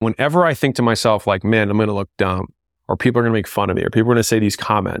whenever I think to myself, like, man, I'm going to look dumb, or people are going to make fun of me, or people are going to say these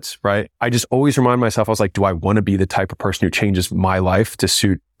comments, right? I just always remind myself, I was like, do I want to be the type of person who changes my life to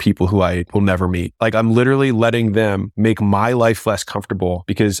suit people who I will never meet? Like, I'm literally letting them make my life less comfortable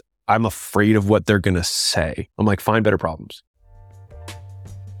because I'm afraid of what they're going to say. I'm like, find better problems.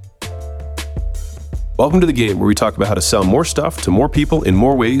 Welcome to The Game, where we talk about how to sell more stuff to more people in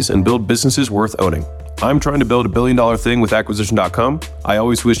more ways and build businesses worth owning. I'm trying to build $1 billion thing with acquisition.com. I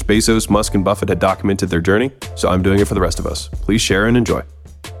always wished Bezos, Musk, and Buffett had documented their journey, so I'm doing it for the rest of us. Please share and enjoy.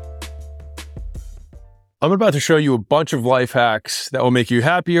 I'm about to show you a bunch of life hacks that will make you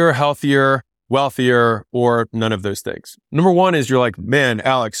happier, healthier, wealthier, or none of those things. Number one is you're like, man,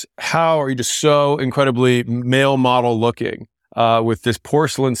 Alex, how are you just so incredibly male model looking with this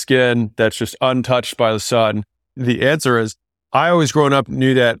porcelain skin that's just untouched by the sun? The answer is, I always growing up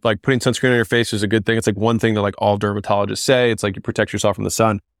knew that like putting sunscreen on your face is a good thing. It's like one thing that like all dermatologists say. It's like you protect yourself from the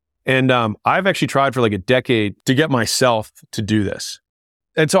sun. And I've actually tried for like a decade to get myself to do this.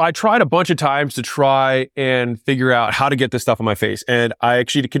 And so I tried a bunch of times to try and figure out how to get this stuff on my face. And I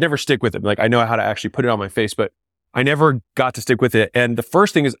actually could never stick with it. Like I know how to actually put it on my face, but I never got to stick with it. And the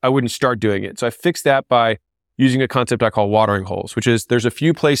first thing is I wouldn't start doing it. So I fixed that by using a concept I call watering holes, which is there's a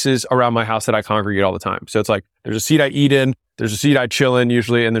few places around my house that I congregate all the time. So it's like there's a seat I eat in, there's a seat I chill in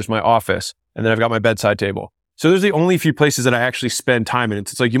usually, and there's my office. And then I've got my bedside table. So there's the only few places that I actually spend time in.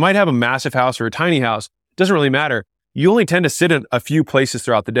 It's like you might have a massive house or a tiny house. It doesn't really matter. You only tend to sit in a few places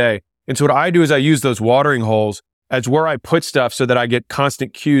throughout the day. And so what I do is I use those watering holes as where I put stuff so that I get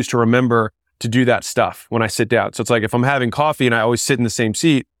constant cues to remember to do that stuff when I sit down. So it's like if I'm having coffee and I always sit in the same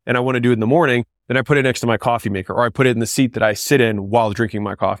seat and I want to do it in the morning, then I put it next to my coffee maker, or I put it in the seat that I sit in while drinking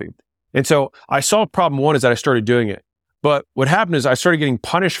my coffee. And so I saw problem one is that I started doing it. But what happened is I started getting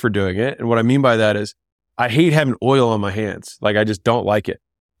punished for doing it. And what I mean by that is I hate having oil on my hands. Like I just don't like it.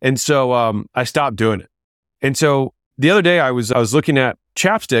 And so I stopped doing it. And so the other day I was looking at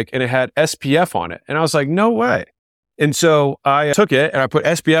chapstick and it had SPF on it. And I was like, no way. And so I took it and I put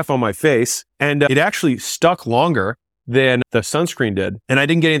SPF on my face and it actually stuck longer than the sunscreen did. And I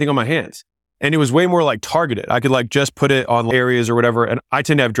didn't get anything on my hands. And it was way more like targeted. I could like just put it on areas or whatever. And I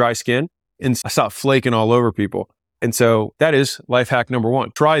tend to have dry skin and I stopped flaking all over people. And so that is life hack number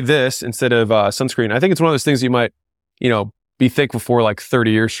one. Try this instead of sunscreen. I think it's one of those things you might, be thankful for like 30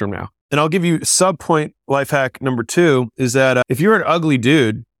 years from now. And I'll give you sub-point life hack number two is that if you're an ugly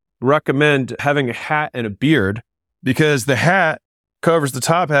dude, recommend having a hat and a beard because the hat covers the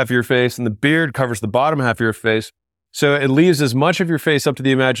top half of your face and the beard covers the bottom half of your face. So it leaves as much of your face up to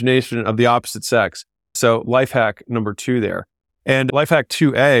the imagination of the opposite sex. So life hack number two there. And life hack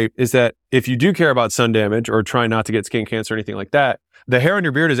 2A is that if you do care about sun damage or try not to get skin cancer or anything like that, the hair on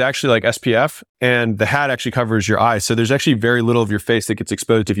your beard is actually like SPF and the hat actually covers your eyes. So there's actually very little of your face that gets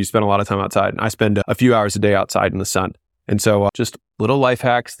exposed if you spend a lot of time outside. And I spend a few hours a day outside in the sun. And so just little life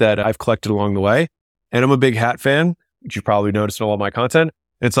hacks that I've collected along the way. And I'm a big hat fan, which you probably noticed in all of my content.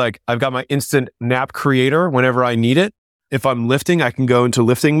 It's like I've got my instant nap creator whenever I need it. If I'm lifting, I can go into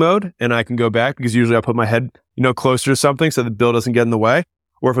lifting mode and I can go back because usually I put my head, closer to something so the bill doesn't get in the way.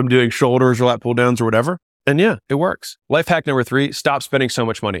 Or if I'm doing shoulders or lat pull downs or whatever. And yeah, it works. Life hack number three, stop spending so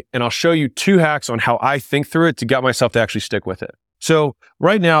much money. And I'll show you 2 hacks on how I think through it to get myself to actually stick with it. So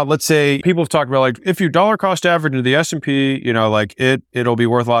right now, let's say people have talked about like, if you dollar cost average into the S&P, it'll be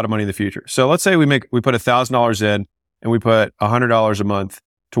worth a lot of money in the future. So let's say we put $1,000 in and we put $100 a month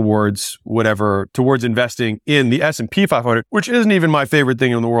towards investing in the S&P 500, which isn't even my favorite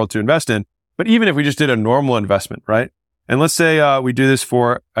thing in the world to invest in. But even if we just did a normal investment, right? And let's say we do this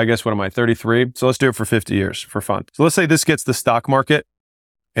for, 33? So let's do it for 50 years for fun. So let's say this gets the stock market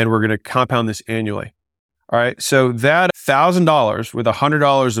and we're going to compound this annually. All right. So that $1,000 with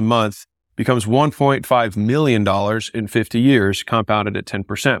 $100 a month becomes $1.5 million in 50 years, compounded at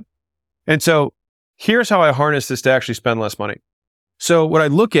 10%. And so here's how I harness this to actually spend less money. So what I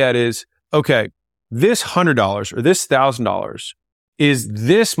look at is, okay, this $100 or this $1,000 is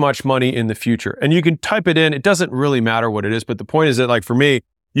this much money in the future. And you can type it in. It doesn't really matter what it is. But the point is that like for me,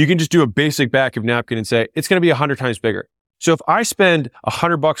 you can just do a basic back of napkin and say, it's going to be 100 times bigger. So if I spend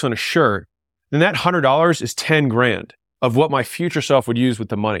 $100 on a shirt, then that $100 is 10 grand of what my future self would use with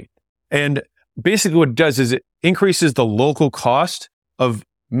the money. And basically what it does is it increases the local cost of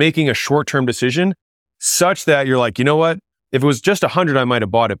making a short-term decision such that you're like, you know what? If it was just 100, I might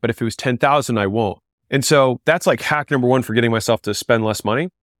have bought it. But if it was 10,000, I won't. And so that's like hack number one for getting myself to spend less money.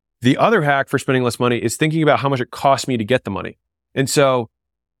 The other hack for spending less money is thinking about how much it costs me to get the money. And so,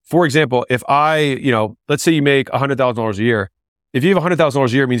 for example, if I, let's say you make $100,000 a year. If you have $100,000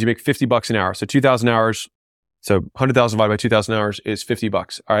 a year, it means you make $50 an hour. So 2,000 hours, So 100,000 divided by 2,000 hours is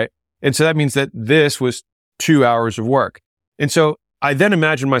 $50. All right. And so that means that this was 2 hours of work. And so I then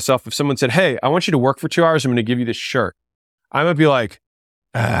imagine myself, if someone said, hey, I want you to work for 2 hours, I'm going to give you this shirt. I might be like,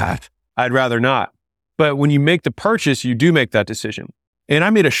 I'd rather not. But when you make the purchase, you do make that decision. And I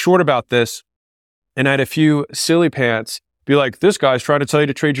made a short about this, and I had a few silly pants be like, this guy's trying to tell you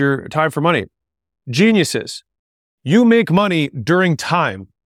to trade your time for money. Geniuses. You make money during time.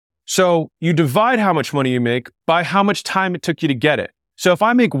 So you divide how much money you make by how much time it took you to get it. So if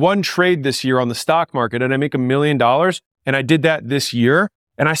I make one trade this year on the stock market and I make $1 million, and I did that this year,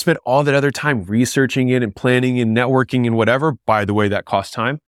 and I spent all that other time researching it and planning and networking and whatever, by the way, that costs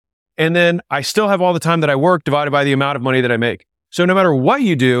time. And then I still have all the time that I work divided by the amount of money that I make. So no matter what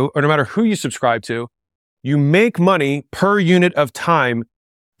you do, or no matter who you subscribe to, you make money per unit of time,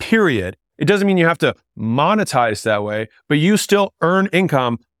 period. It doesn't mean you have to monetize that way, but you still earn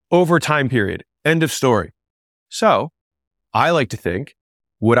income over time period. End of story. So I like to think,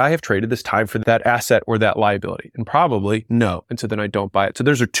 would I have traded this time for that asset or that liability? And probably no. And so then I don't buy it. So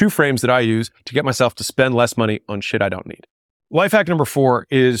those are two frames that I use to get myself to spend less money on shit I don't need. Life hack number 4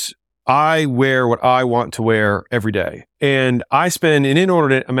 is I wear what I want to wear every day. And I spend an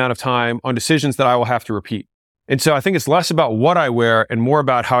inordinate amount of time on decisions that I will have to repeat. And so I think it's less about what I wear and more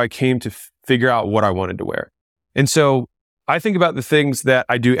about how I came to figure out what I wanted to wear. And so I think about the things that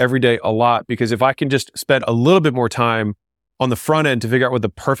I do every day a lot, because if I can just spend a little bit more time on the front end to figure out what the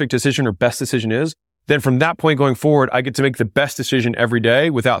perfect decision or best decision is, then from that point going forward, I get to make the best decision every day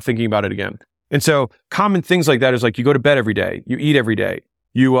without thinking about it again. And so common things like that is like you go to bed every day, you eat every day,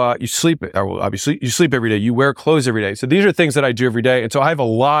 you sleep, or obviously you sleep every day, you wear clothes every day. So these are things that I do every day. And so I have a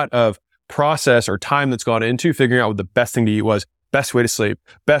lot of process or time that's gone into figuring out what the best thing to eat was, best way to sleep,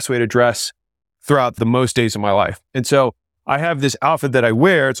 best way to dress throughout the most days of my life. And so I have this outfit that I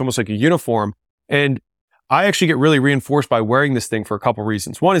wear. It's almost like a uniform. And I actually get really reinforced by wearing this thing for a couple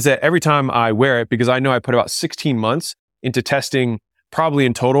reasons. One is that every time I wear it, because I know I put about 16 months into testing probably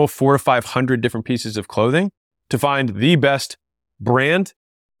in total 400 to 500 different pieces of clothing to find the best brand,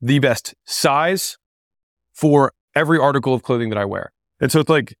 the best size for every article of clothing that I wear. And so it's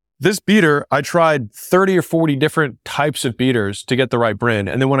like this beater, I tried 30 or 40 different types of beaters to get the right brand.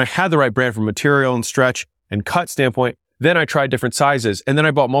 And then when I had the right brand from material and stretch and cut standpoint, then I tried different sizes. And then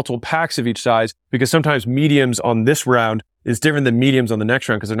I bought multiple packs of each size, because sometimes mediums on this round is different than mediums on the next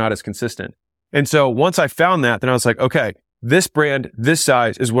round because they're not as consistent. And so once I found that, then I was like, okay, this brand, this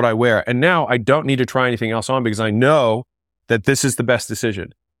size is what I wear. And now I don't need to try anything else on because I know that this is the best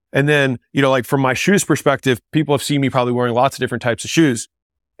decision. And then, like from my shoes perspective, people have seen me probably wearing lots of different types of shoes.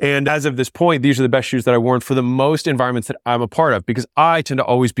 And as of this point, these are the best shoes that I've worn for the most environments that I'm a part of, because I tend to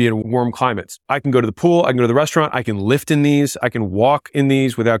always be in warm climates. I can go to the pool, I can go to the restaurant, I can lift in these, I can walk in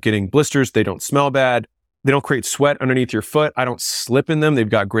these without getting blisters. They don't smell bad. They don't create sweat underneath your foot. I don't slip in them. They've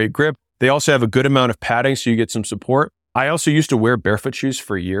got great grip. They also have a good amount of padding, so you get some support. I also used to wear barefoot shoes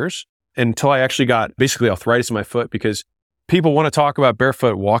for years until I actually got basically arthritis in my foot, because people want to talk about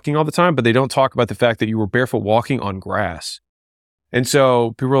barefoot walking all the time, but they don't talk about the fact that you were barefoot walking on grass. And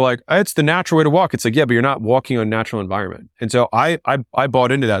so people are like, it's the natural way to walk. It's like, yeah, but you're not walking on natural environment. And so I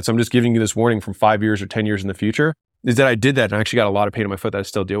bought into that. So I'm just giving you this warning from 5 years or 10 years in the future, is that I did that and I actually got a lot of pain in my foot that I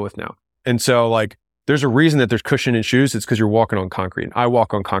still deal with now. And so like, there's a reason that there's cushion in shoes. It's because you're walking on concrete. And I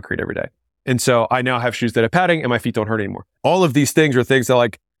walk on concrete every day. And so I now have shoes that have padding and my feet don't hurt anymore. All of these things are things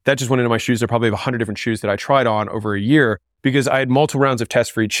that just went into my shoes. There probably have 100 different shoes that I tried on over a year because I had multiple rounds of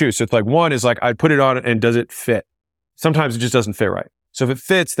tests for each shoe. So it's like, one is like, I'd put it on and does it fit? Sometimes it just doesn't fit right. So if it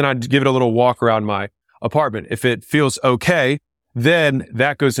fits, then I'd give it a little walk around my apartment. If it feels okay, then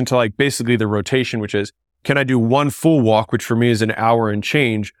that goes into like basically the rotation, which is, can I do one full walk, which for me is an hour and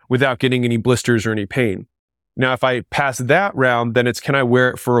change, without getting any blisters or any pain? Now, if I pass that round, then it's, can I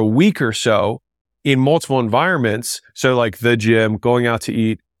wear it for a week or so in multiple environments? So like the gym, going out to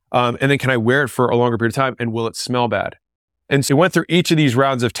eat, and then can I wear it for a longer period of time, and will it smell bad? And so I went through each of these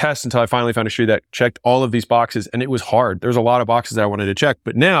rounds of tests until I finally found a shoe that checked all of these boxes. And it was hard. There's a lot of boxes that I wanted to check,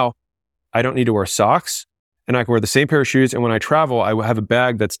 but now I don't need to wear socks and I can wear the same pair of shoes. And when I travel, I will have a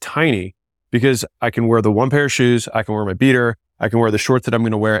bag that's tiny because I can wear the one pair of shoes. I can wear my beater. I can wear the shorts that I'm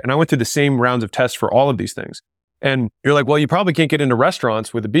going to wear. And I went through the same rounds of tests for all of these things. And you're like, well, you probably can't get into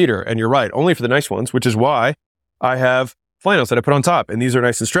restaurants with a beater. And you're right, only for the nice ones, which is why I have flannels that I put on top. And these are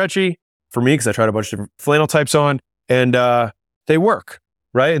nice and stretchy for me because I tried a bunch of different flannel types on. And they work,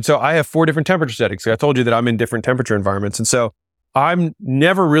 right? And so I have 4 different temperature settings. I told you that I'm in different temperature environments. And so I'm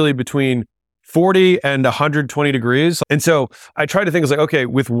never really between 40 and 120 degrees. And so I try to think, it's like, okay,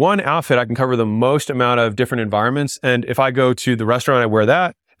 with one outfit, I can cover the most amount of different environments. And if I go to the restaurant, I wear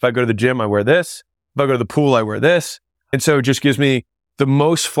that. If I go to the gym, I wear this. If I go to the pool, I wear this. And so it just gives me the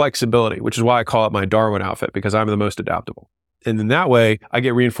most flexibility, which is why I call it my Darwin outfit, because I'm the most adaptable. And in that way, I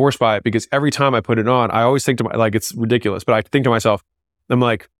get reinforced by it, because every time I put it on, I always think to like, it's ridiculous, but I think to myself, I'm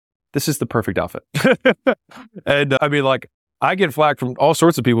like, this is the perfect outfit. And I mean, like, I get flack from all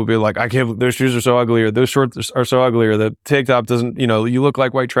sorts of people being like, I can't, those shoes are so ugly, or those shorts are so ugly, or the tank top doesn't, you look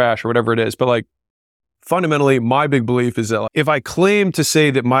like white trash, or whatever it is. But like, fundamentally, my big belief is that if I claim to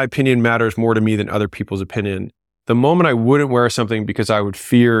say that my opinion matters more to me than other people's opinion, the moment I wouldn't wear something because I would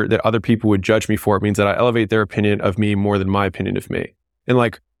fear that other people would judge me for it means that I elevate their opinion of me more than my opinion of me. And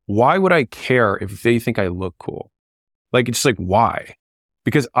like, why would I care if they think I look cool? Like, it's just like, why?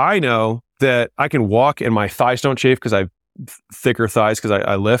 Because I know that I can walk and my thighs don't chafe because I have thicker thighs because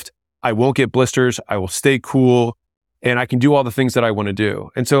I lift. I won't get blisters. I will stay cool. And I can do all the things that I want to do.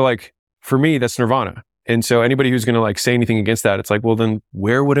 And so like, for me, that's nirvana. And so anybody who's going to like say anything against that, it's like, well, then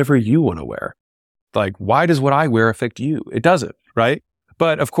wear whatever you want to wear. Like, why does what I wear affect you? It doesn't, right?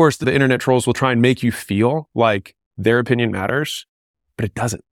 But of course, the internet trolls will try and make you feel like their opinion matters, but it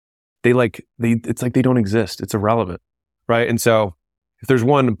doesn't. It's like they don't exist. It's irrelevant, right? And so if there's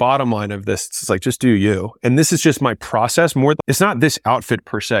one bottom line of this, it's like, just do you. And this is just my process more. It's not this outfit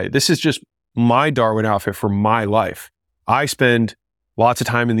per se. This is just my Darwin outfit for my life. I spend lots of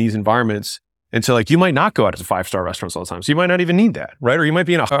time in these environments. And so like, you might not go out to 5-star restaurants all the time. So you might not even need that, right? Or you might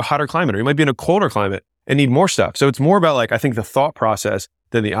be in a hotter climate, or you might be in a colder climate and need more stuff. So it's more about like, I think the thought process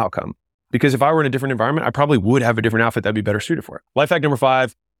than the outcome. Because if I were in a different environment, I probably would have a different outfit that'd be better suited for it. Life hack number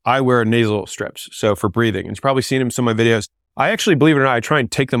 5, I wear nasal strips. So for breathing, and you've probably seen them in some of my videos. I actually, believe it or not, I try and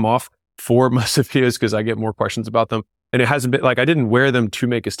take them off for most of the videos because I get more questions about them. And it hasn't been like, I didn't wear them to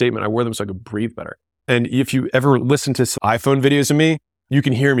make a statement. I wore them so I could breathe better. And if you ever listen to some iPhone videos of me, you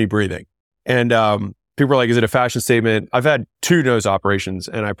can hear me breathing. And people are like, is it a fashion statement? I've had 2 nose operations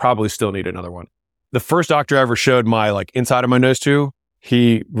and I probably still need another one. The first doctor I ever showed my like inside of my nose to,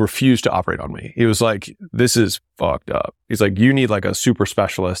 he refused to operate on me. He was like, this is fucked up. He's like, you need like a super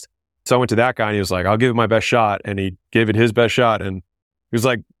specialist. So I went to that guy and he was like, I'll give it my best shot. And he gave it his best shot. And he was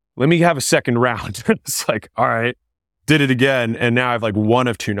like, let me have a second round. It's like, all right, did it again. And now I have like 1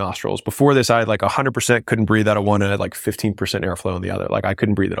 of 2 nostrils. Before this, I had like 100% couldn't breathe out of one and I had like 15% airflow in the other. Like I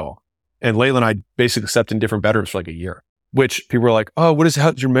couldn't breathe at all. And Layla and I basically slept in different bedrooms for like a year, which people were like, oh,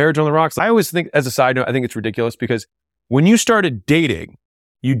 how's your marriage on the rocks? I always think, as a side note, I think it's ridiculous because when you started dating,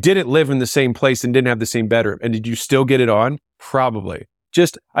 you didn't live in the same place and didn't have the same bedroom. And did you still get it on? Probably.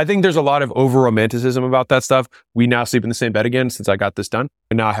 I think there's a lot of over romanticism about that stuff. We now sleep in the same bed again since I got this done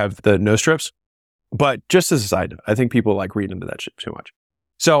and now I have the nose strips. But just as a side note, I think people like read into that shit too much.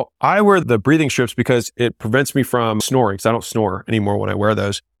 So I wear the breathing strips because it prevents me from snoring because I don't snore anymore when I wear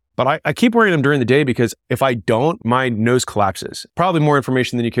those. But I keep wearing them during the day because if I don't, my nose collapses. Probably more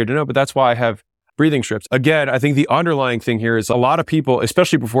information than you care to know, but that's why I have breathing strips. Again, I think the underlying thing here is a lot of people,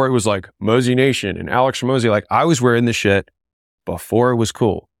 especially before it was like Mozi Nation and Alex Hormozi, like I was wearing this shit before it was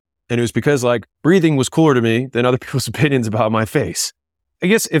cool. And it was because like breathing was cooler to me than other people's opinions about my face. I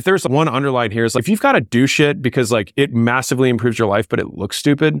guess if there's one underline here is like, if you've got to do shit because like it massively improves your life, but it looks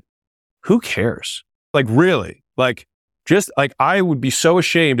stupid, who cares? Like really, like just like I would be so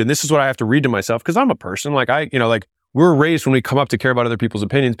ashamed. And this is what I have to read to myself because I'm a person like we're raised when we come up to care about other people's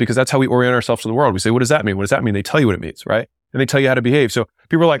opinions because that's how we orient ourselves to the world. We say, what does that mean? What does that mean? They tell you what it means, right? And they tell you how to behave. So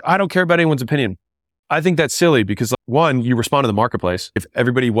people are like, I don't care about anyone's opinion. I think that's silly because one, you respond to the marketplace. If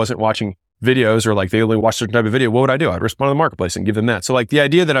everybody wasn't watching videos or like they only watch a certain type of video, what would I do? I'd respond to the marketplace and give them that. So like the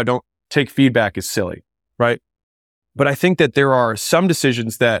idea that I don't take feedback is silly, right? But I think that there are some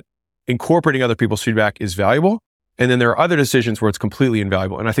decisions that incorporating other people's feedback is valuable. And then there are other decisions where it's completely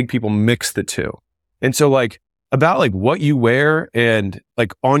invaluable. And I think people mix the two. And so like about like what you wear and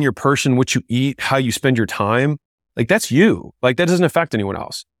like on your person, what you eat, how you spend your time, like that's you. Like that doesn't affect anyone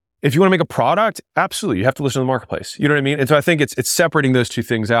else. If you want to make a product, absolutely. You have to listen to the marketplace. You know what I mean? And so I think it's separating those two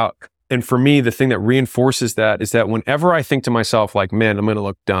things out. And for me, the thing that reinforces that is that whenever I think to myself, like, man, I'm going to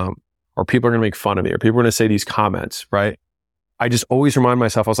look dumb or people are going to make fun of me or people are going to say these comments, right? I just always remind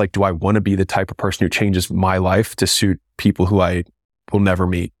myself, I was like, do I want to be the type of person who changes my life to suit people who I will never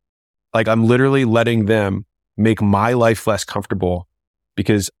meet? Like I'm literally letting them make my life less comfortable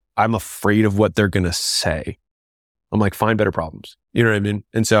because I'm afraid of what they're going to say. I'm like, find better problems. You know what I mean?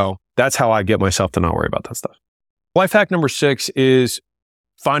 And so that's how I get myself to not worry about that stuff. Life hack number 6 is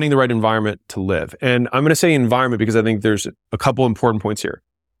finding the right environment to live. And I'm going to say environment because I think there's a couple important points here.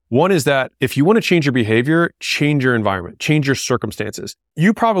 One is that if you want to change your behavior, change your environment, change your circumstances.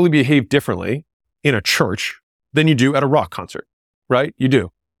 You probably behave differently in a church than you do at a rock concert, right? You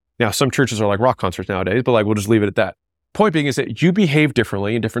do. Now, some churches are like rock concerts nowadays, but like, we'll just leave it at that. point being is that you behave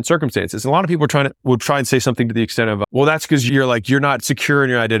differently in different circumstances. And a lot of people will try and say something to the extent of, well, that's because you're not secure in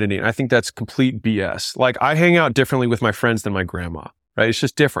your identity. And I think that's complete BS. Like, I hang out differently with my friends than my grandma, right? It's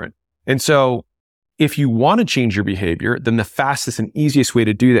just different. And so if you want to change your behavior, then the fastest and easiest way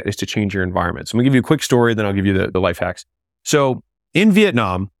to do that is to change your environment. So I'm gonna give you a quick story, then I'll give you the life hacks. So in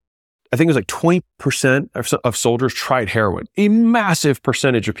Vietnam, I think it was like 20% of soldiers tried heroin. A massive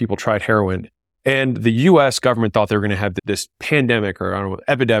percentage of people tried heroin. And the US government thought they were going to have this pandemic or, I don't know,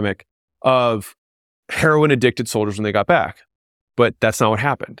 epidemic of heroin addicted soldiers when they got back. But that's not what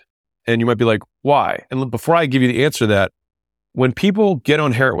happened. And you might be like, why? And before I give you the answer to that, when people get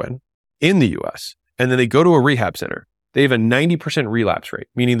on heroin in the US and then they go to a rehab center, they have a 90% relapse rate,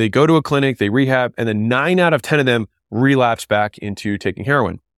 meaning they go to a clinic, they rehab, and then 9 out of 10 of them relapse back into taking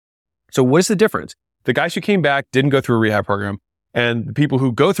heroin. So what's the difference? The guys who came back didn't go through a rehab program, and the people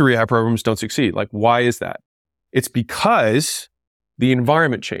who go through rehab programs don't succeed. Like, why is that? It's because the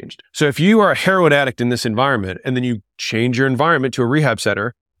environment changed. So if you are a heroin addict in this environment and then you change your environment to a rehab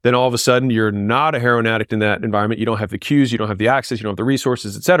center, then all of a sudden you're not a heroin addict in that environment. You don't have the cues, you don't have the access, you don't have the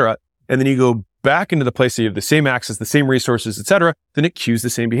resources, et cetera. And then you go back into the place that you have the same access, the same resources, et cetera, then it cues the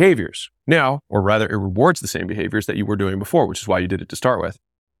same behaviors. Now, or rather it rewards the same behaviors that you were doing before, which is why you did it to start with.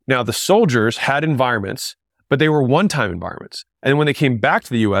 Now, the soldiers had environments, but they were one-time environments. And when they came back to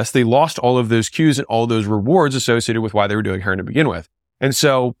the US, they lost all of those cues and all those rewards associated with why they were doing heroin to begin with. And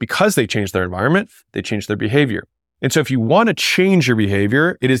so because they changed their environment, they changed their behavior. And so if you want to change your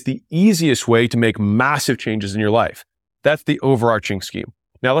behavior, it is the easiest way to make massive changes in your life. That's the overarching scheme.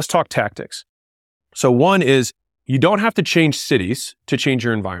 Now let's talk tactics. So one is you don't have to change cities to change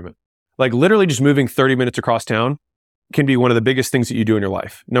your environment. Like literally just moving 30 minutes across town can be one of the biggest things that you do in your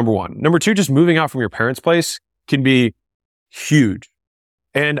life. Number one. Number two, just moving out from your parents' place can be huge.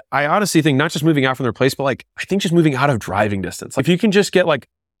 And I honestly think not just moving out from their place, but like, I think just moving out of driving distance. Like if you can just get like,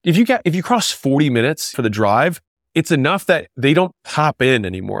 if you cross 40 minutes for the drive, it's enough that they don't pop in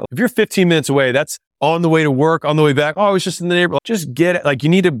anymore. If you're 15 minutes away, that's on the way to work, on the way back. Oh, I was just in the neighborhood. Just get it. Like you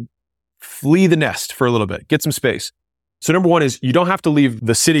need to flee the nest for a little bit, get some space. So number one is you don't have to leave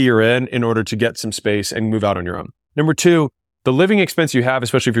the city you're in order to get some space and move out on your own. Number two, the living expense you have,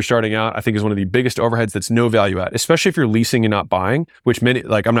 especially if you're starting out, I think is one of the biggest overheads that's no value add, especially if you're leasing and not buying, which many,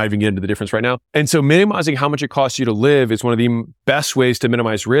 like I'm not even getting into the difference right now. And so minimizing how much it costs you to live is one of the best ways to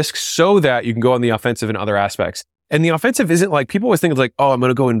minimize risk so that you can go on the offensive in other aspects. And the offensive isn't like, people always think it's like, oh, I'm going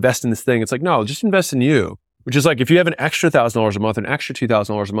to go invest in this thing. It's like, no, just invest in you, which is like, if you have an extra $1,000 a month, an extra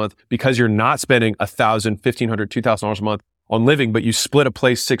 $2,000 a month, because you're not spending $1,000, $1,500, $2,000 a month on living, but you split a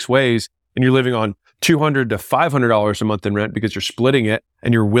place 6 ways and you're living on $200 to $500 a month in rent because you're splitting it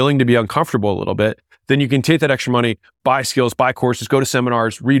and you're willing to be uncomfortable a little bit, then you can take that extra money, buy skills, buy courses, go to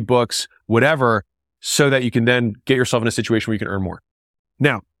seminars, read books, whatever, so that you can then get yourself in a situation where you can earn more.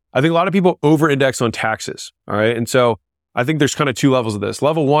 Now, I think a lot of people over-index on taxes, all right? And so I think there's kind of 2 levels of this.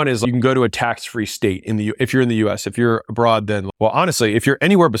 Level 1 is you can go to a tax-free state if you're in the US. If you're abroad, then, well, honestly, if you're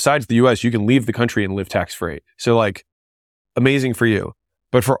anywhere besides the US, you can leave the country and live tax-free. So like, amazing for you.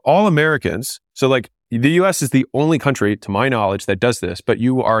 But for all Americans, so like the US is the only country, to my knowledge, that does this, but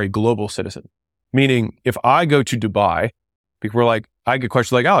you are a global citizen. Meaning if I go to Dubai, people are like, I get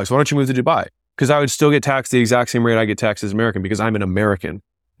questions like, Alex, why don't you move to Dubai? Because I would still get taxed the exact same rate I get taxed as American because I'm an American.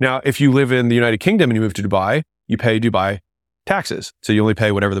 Now, if you live in the United Kingdom and you move to Dubai, you pay Dubai taxes. So you only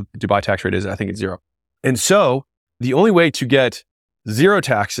pay whatever the Dubai tax rate is. I think it's 0. And so the only way to get 0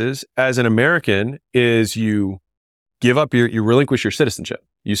 taxes as an American is you give up you relinquish your citizenship.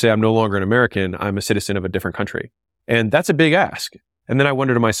 You say, I'm no longer an American, I'm a citizen of a different country. And that's a big ask. And then I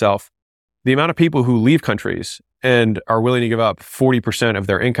wonder to myself, the amount of people who leave countries and are willing to give up 40% of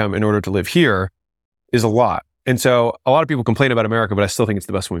their income in order to live here is a lot. And so a lot of people complain about America, but I still think it's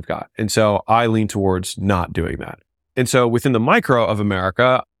the best one we've got. And so I lean towards not doing that. And so within the micro of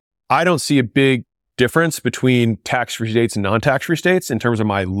America, I don't see a big difference between tax-free states and non-tax-free states in terms of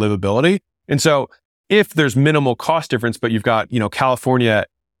my livability. And so if there's minimal cost difference, but you've got, California at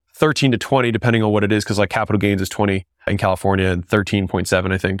 13 to 20, depending on what it is, because like capital gains is 20 in California and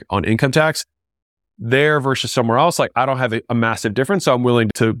 13.7, I think, on income tax there versus somewhere else, like I don't have a massive difference. So I'm willing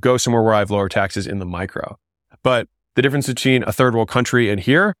to go somewhere where I have lower taxes in the micro. But the difference between a third world country and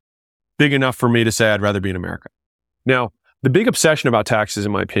here, big enough for me to say I'd rather be in America. Now, the big obsession about taxes,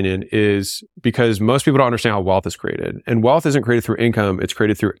 in my opinion, is because most people don't understand how wealth is created. And wealth isn't created through income, it's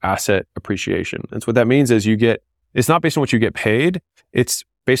created through asset appreciation. And so what that means is it's not based on what you get paid, it's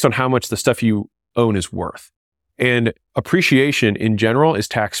based on how much the stuff you own is worth. And appreciation in general is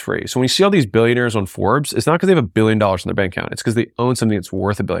tax-free. So when you see all these billionaires on Forbes, it's not because they have $1 billion in their bank account, it's because they own something that's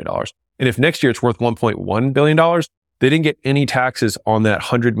worth $1 billion. And if next year it's worth $1.1 billion, They didn't get any taxes on that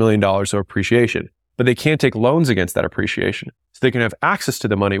 $100 million of appreciation, but they can't take loans against that appreciation. So they can have access to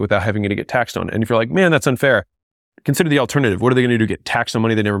the money without having to get taxed on it. And if you're like, man, that's unfair, consider the alternative. What are they going to do? Get taxed on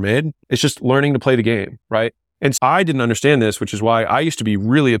money they never made? It's just learning to play the game, right? And so I didn't understand this, which is why I used to be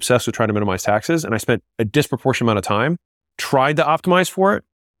really obsessed with trying to minimize taxes. And I spent a disproportionate amount of time trying to optimize for it.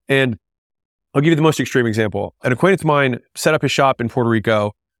 And I'll give you the most extreme example. An acquaintance of mine set up his shop in Puerto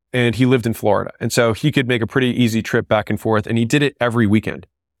Rico and he lived in Florida. And so he could make a pretty easy trip back and forth, and he did it every weekend.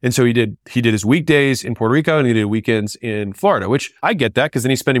 And so he did his weekdays in Puerto Rico and he did weekends in Florida, which I get that because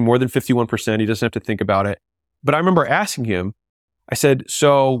then he's spending more than 51%. He doesn't have to think about it. But I remember asking him, I said,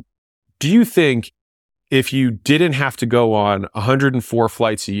 so do you think if you didn't have to go on 104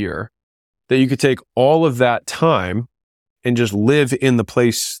 flights a year, that you could take all of that time and just live in the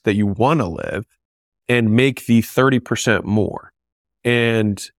place that you want to live and make the 30% more?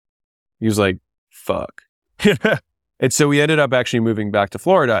 And he was like, fuck. And so we ended up actually moving back to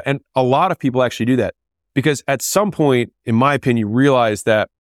Florida. And a lot of people actually do that because at some point, in my opinion, you realize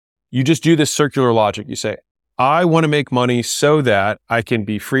that you just do this circular logic. You say, I want to make money so that I can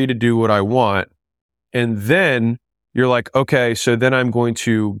be free to do what I want. And then you're like, okay, so then I'm going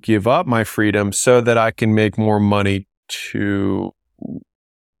to give up my freedom so that I can make more money to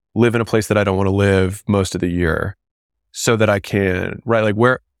live in a place that I don't want to live most of the year so that I can, right?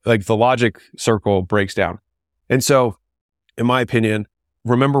 Like the logic circle breaks down. And so, in my opinion,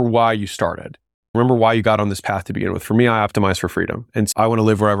 remember why you started. Remember why you got on this path to begin with. For me, I optimize for freedom. And so I want to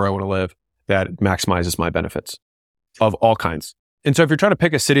live wherever I want to live that maximizes my benefits of all kinds. And so if you're trying to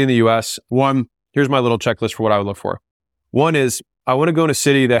pick a city in the US, here's my little checklist for what I would look for. One is I want to go in a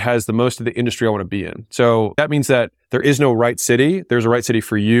city that has the most of the industry I want to be in. So that means that there is no right city. There's a right city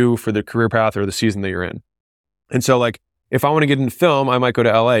for you, for the career path or the season that you're in. And so like, if I want to get into film, I might go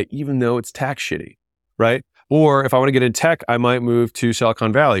to LA, even though it's tax shitty, right? Or if I want to get into tech, I might move to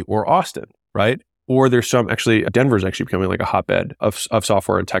Silicon Valley or Austin, right? Or there's Denver's actually becoming like a hotbed of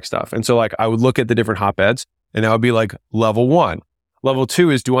software and tech stuff. And so like, I would look at the different hotbeds and that would be like level one. Level two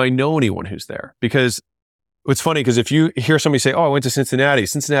is, do I know anyone who's there? Because it's funny because if you hear somebody say, oh, I went to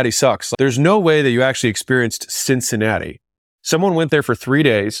Cincinnati sucks. There's no way that you actually experienced Cincinnati. Someone went there for 3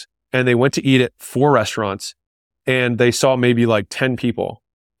 days and they went to eat at 4 restaurants and they saw maybe like 10 people.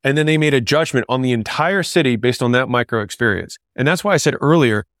 And then they made a judgment on the entire city based on that micro experience. And that's why I said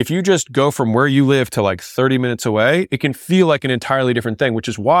earlier, if you just go from where you live to like 30 minutes away, it can feel like an entirely different thing, which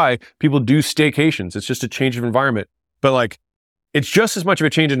is why people do staycations. It's just a change of environment. But like, it's just as much of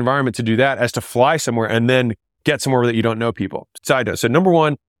a change in environment to do that as to fly somewhere and then get somewhere that you don't know people. Side note. So number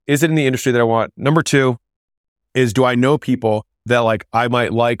one, is it in the industry that I want? Number two is, do I know people that like I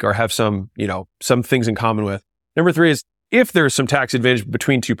might like or have some things in common with? Number three is, if there's some tax advantage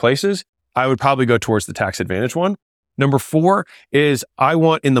between two places, I would probably go towards the tax advantage one. Number four is, I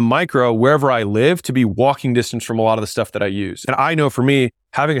want in the micro, wherever I live, to be walking distance from a lot of the stuff that I use. And I know for me,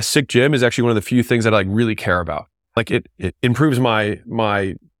 having a sick gym is actually one of the few things that I like really care about. Like it improves my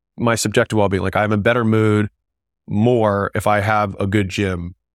subjective well-being. Like I have a better mood more if I have a good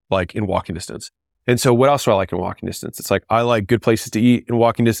gym, like in walking distance. And so what else do I like in walking distance? It's like, I like good places to eat in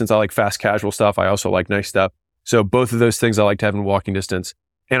walking distance. I like fast casual stuff. I also like nice stuff. So both of those things I like to have in walking distance.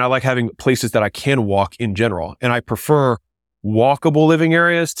 And I like having places that I can walk in general. And I prefer walkable living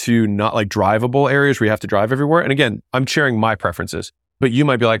areas to not like drivable areas where you have to drive everywhere. And again, I'm sharing my preferences, but you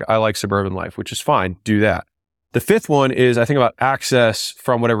might be like, I like suburban life, which is fine. Do that. The fifth one is, I think about access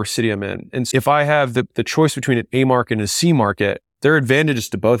from whatever city I'm in. And if I have the choice between an A market and a C market, there are advantages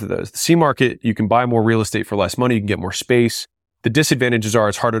to both of those. The C market, you can buy more real estate for less money. You can get more space. The disadvantages are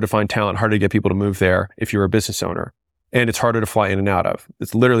it's harder to find talent, harder to get people to move there if you're a business owner, and it's harder to fly in and out of.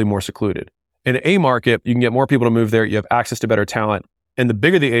 It's literally more secluded. In an A market, you can get more people to move there. You have access to better talent. And the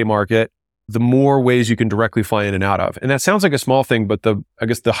bigger the A market, the more ways you can directly fly in and out of. And that sounds like a small thing, but I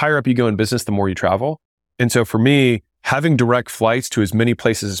guess the higher up you go in business, the more you travel. And so for me, having direct flights to as many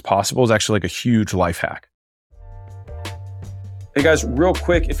places as possible is actually like a huge life hack. Hey guys, real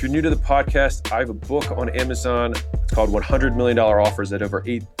quick, if you're new to the podcast, I have a book on Amazon. It's called $100 Million Offers at over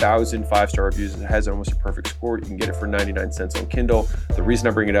 8,000 5-star reviews. It has almost a perfect score. You can get it for 99 cents on Kindle. The reason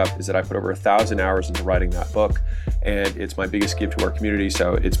I bring it up is that I put over 1,000 hours into writing that book, and it's my biggest gift to our community.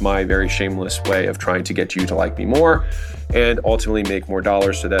 So it's my very shameless way of trying to get you to like me more and ultimately make more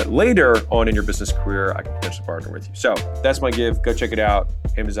dollars so that later on in your business career, I can potentially partner with you. So that's my give. Go check it out,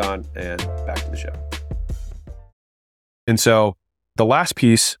 Amazon, and back to the show. And so the last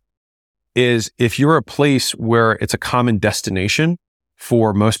piece is, if you're a place where it's a common destination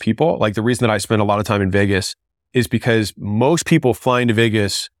for most people, like the reason that I spend a lot of time in Vegas is because most people fly into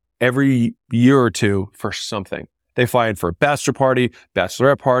Vegas every year or two for something. They fly in for a bachelor party,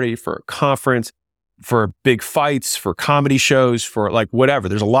 bachelorette party, for a conference, for big fights, for comedy shows, for like whatever.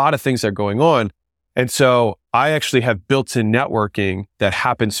 There's a lot of things that are going on. And so I actually have built-in networking that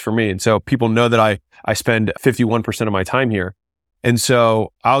happens for me. And so people know that I spend 51% of my time here. And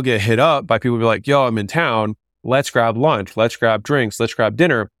so I'll get hit up by people who be like, yo, I'm in town. Let's grab lunch. Let's grab drinks. Let's grab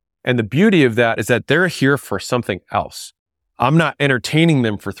dinner. And the beauty of that is that they're here for something else. I'm not entertaining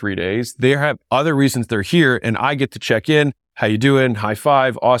them for 3 days. They have other reasons they're here, and I get to check in. How you doing? High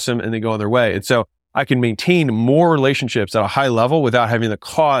five. Awesome. And they go on their way. And so I can maintain more relationships at a high level without having the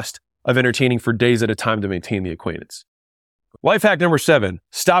cost of entertaining for days at a time to maintain the acquaintance. Life hack number 7,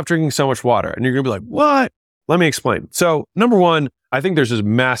 stop drinking so much water. And you're going to be like, what? Let me explain. So number 1, I think there's this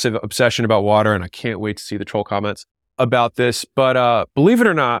massive obsession about water, and I can't wait to see the troll comments about this. But believe it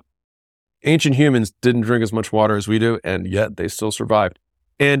or not, ancient humans didn't drink as much water as we do, and yet they still survived.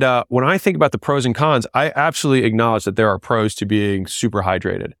 And when I think about the pros and cons, I absolutely acknowledge that there are pros to being super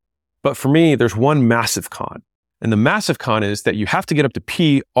hydrated. But for me, there's one massive con. And the massive con is that you have to get up to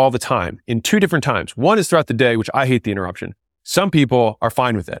pee all the time in 2 different times. One is throughout the day, which I hate the interruption. Some people are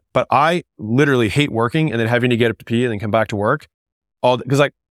fine with it, but I literally hate working and then having to get up to pee and then come back to work. Because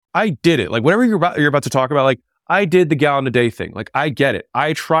like I did it. Like whatever you're about to talk about, like I did the gallon a day thing. Like I get it.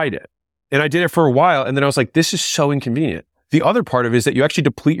 I tried it and I did it for a while. And then I was like, this is so inconvenient. The other part of it is that you actually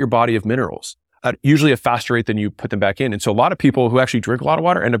deplete your body of minerals at usually a faster rate than you put them back in. And so a lot of people who actually drink a lot of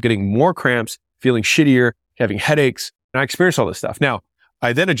water end up getting more cramps, feeling shittier, having headaches. And I experienced all this stuff. Now,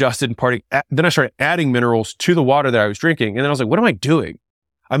 I then adjusted and then I started adding minerals to the water that I was drinking. And then I was like, what am I doing?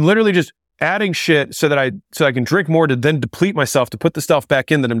 I'm literally just adding shit so that I can drink more to then deplete myself to put the stuff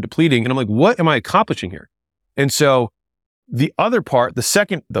back in that I'm depleting. And I'm like, what am I accomplishing here? And so the other part,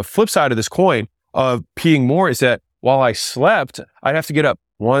 the flip side of this coin of peeing more is that while I slept, I'd have to get up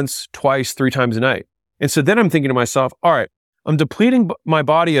once, twice, 3 times a night. And so then I'm thinking to myself, all right, I'm depleting my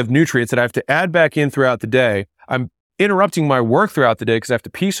body of nutrients that I have to add back in throughout the day. I'm interrupting my work throughout the day because I have to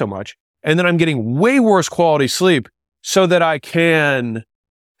pee so much. And then I'm getting way worse quality sleep so that I can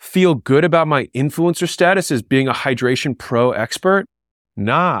feel good about my influencer status as being a hydration pro expert.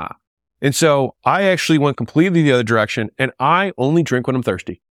 Nah. And so I actually went completely the other direction, and I only drink when I'm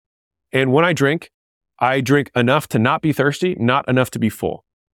thirsty. And when I drink enough to not be thirsty, not enough to be full.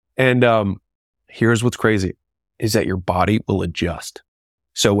 And here's what's crazy, is that your body will adjust.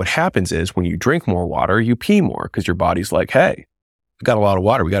 So what happens is when you drink more water, you pee more because your body's like, hey, we got a lot of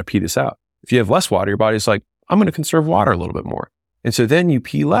water. We got to pee this out. If you have less water, your body's like, I'm going to conserve water a little bit more. And so then you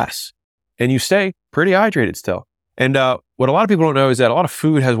pee less and you stay pretty hydrated still. And what a lot of people don't know is that a lot of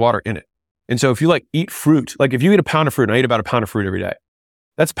food has water in it. And so if you like eat fruit, like if you eat a pound of fruit, and I eat about a pound of fruit every day,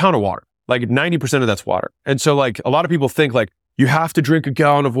 that's a pound of water. Like 90% of that's water. And so like a lot of people think like you have to drink a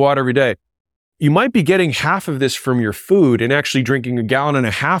gallon of water every day. You might be getting half of this from your food and actually drinking a gallon and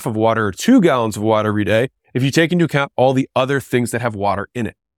a half of water or 2 gallons of water every day if you take into account all the other things that have water in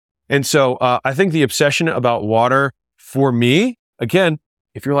it. And so I think the obsession about water for me, again,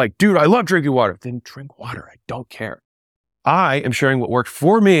 if you're like, dude, I love drinking water, then drink water. I don't care. I am sharing what worked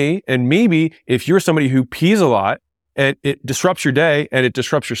for me. And maybe if you're somebody who pees a lot and it disrupts your day and it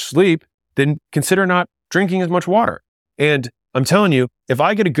disrupts your sleep, then consider not drinking as much water. And I'm telling you, if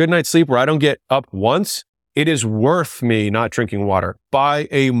I get a good night's sleep where I don't get up once, it is worth me not drinking water by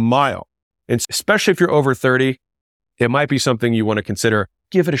a mile. And especially if you're over 30, it might be something you want to consider.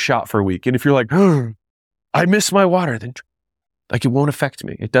 Give it a shot for a week. And if you're like, I miss my water, then like it won't affect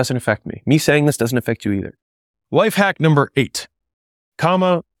me. It doesn't affect me. Me saying this doesn't affect you either. Life hack number 8,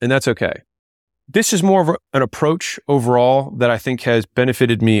 and that's okay. This is more of an approach overall that I think has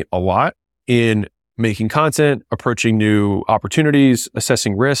benefited me a lot in making content, approaching new opportunities,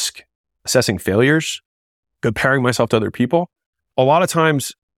 assessing risk, assessing failures, comparing myself to other people. A lot of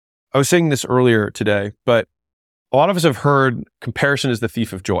times, I was saying this earlier today, but a lot of us have heard comparison is the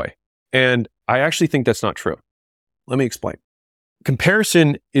thief of joy. And I actually think that's not true. Let me explain.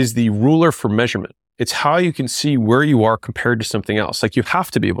 Comparison is the ruler for measurement. It's how you can see where you are compared to something else. Like you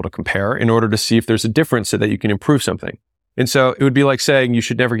have to be able to compare in order to see if there's a difference so that you can improve something. And so it would be like saying you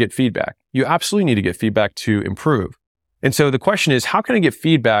should never get feedback. You absolutely need to get feedback to improve. And so the question is, how can I get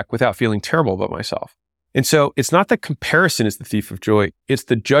feedback without feeling terrible about myself? And so it's not that comparison is the thief of joy. It's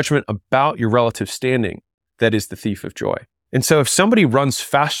the judgment about your relative standing that is the thief of joy. And so if somebody runs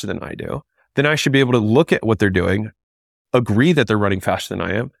faster than I do, then I should be able to look at what they're doing, agree that they're running faster than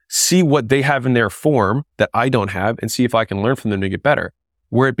I am, see what they have in their form that I don't have, and see if I can learn from them to get better.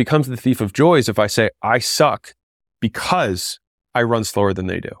 Where it becomes the thief of joy is if I say, I suck because I run slower than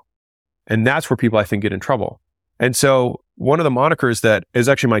they do. And that's where people, I think, get in trouble. And so one of the monikers that is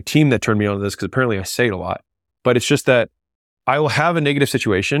actually my team that turned me on to this, because apparently I say it a lot, but it's just that I will have a negative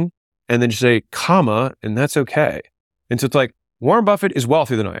situation and then just say, comma, and that's okay. And so it's like, Warren Buffett is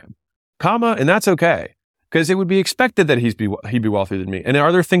wealthier than I am, comma, and that's okay. Because it would be expected that he'd be wealthier than me. And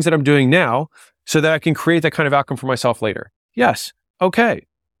are there things that I'm doing now so that I can create that kind of outcome for myself later? Yes. Okay.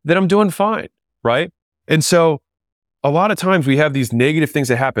 Then I'm doing fine. Right. And so a lot of times we have these negative things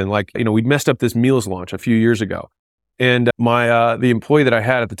that happen. Like, we messed up this meals launch a few years ago. And the employee that I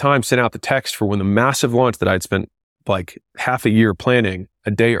had at the time sent out the text for when the massive launch that I'd spent like half a year planning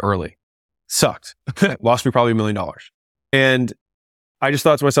a day early. Sucked. Lost me probably $1 million. And I just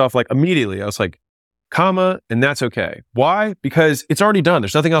thought to myself, like, immediately, I was like, comma, and that's okay. Why? Because it's already done.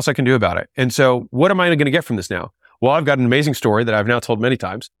 There's nothing else I can do about it. And so what am I going to get from this now? Well, I've got an amazing story that I've now told many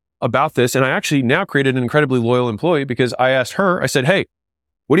times about this. And I actually now created an incredibly loyal employee because I asked her, I said, hey,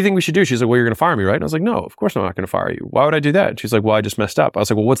 what do you think we should do? She's like, well, you're going to fire me, right? And I was like, no, of course I'm not going to fire you. Why would I do that? And she's like, well, I just messed up. I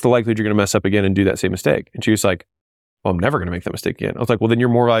was like, well, what's the likelihood you're going to mess up again and do that same mistake? And she was like, well, I'm never going to make that mistake again. I was like, well, then you're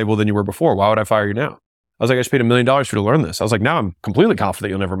more valuable than you were before. Why would I fire you now? I was like, I just paid $1 million for you to learn this. I was like, now I'm completely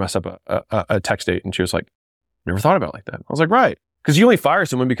confident you'll never mess up a text date. And she was like, never thought about it like that. I was like, right. Because you only fire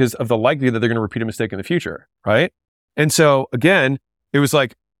someone because of the likelihood that they're going to repeat a mistake in the future, right? And so again, it was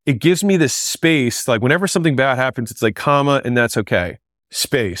like, it gives me this space, like whenever something bad happens, it's like, comma, and that's okay.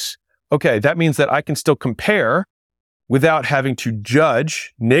 Space. Okay, that means that I can still compare without having to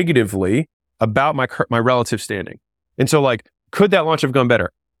judge negatively about my relative standing. And so like, could that launch have gone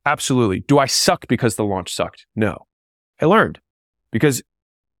better? Absolutely. Do I suck because the launch sucked? No. I learned. Because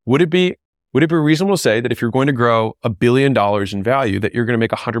would it be reasonable to say that if you're going to grow $1 billion in value, that you're going to make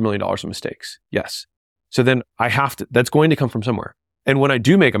 $100 million in mistakes? Yes. So then that's going to come from somewhere. And when I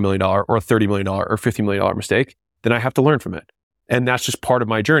do make $1 million or a $30 million or $50 million mistake, then I have to learn from it. And that's just part of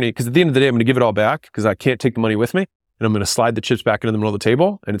my journey. Because at the end of the day, I'm going to give it all back because I can't take the money with me. And I'm going to slide the chips back into the middle of the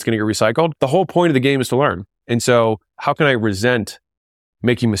table and it's going to get recycled. The whole point of the game is to learn. And so how can I resent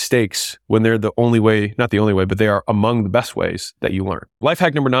making mistakes when they're the only way, not the only way, but they are among the best ways that you learn? Life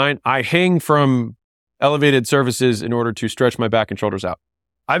hack number 9, I hang from elevated surfaces in order to stretch my back and shoulders out.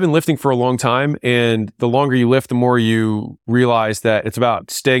 I've been lifting for a long time, and the longer you lift, the more you realize that it's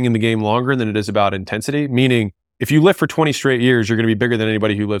about staying in the game longer than it is about intensity. Meaning, if you lift for 20 straight years, you're going to be bigger than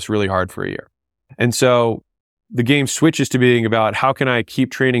anybody who lifts really hard for a year. And so the game switches to being about how can I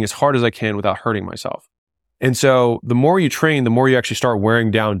keep training as hard as I can without hurting myself. And so the more you train, the more you actually start wearing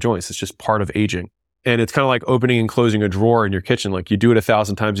down joints. It's just part of aging. And it's kind of like opening and closing a drawer in your kitchen. Like you do it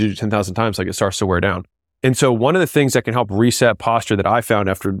 1,000 times, you do it 10,000 times, like it starts to wear down. And so one of the things that can help reset posture that I found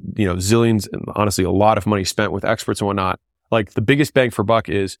after, zillions and honestly a lot of money spent with experts and whatnot, like the biggest bang for buck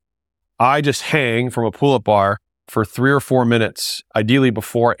is I just hang from a pull-up bar for 3 or 4 minutes, ideally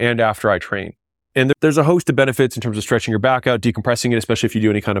before and after I train. And there's a host of benefits in terms of stretching your back out, decompressing it, especially if you do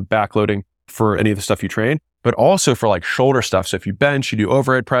any kind of backloading for any of the stuff you train, but also for like shoulder stuff. So if you bench, you do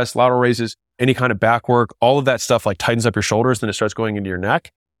overhead press, lateral raises, any kind of back work, all of that stuff like tightens up your shoulders, then it starts going into your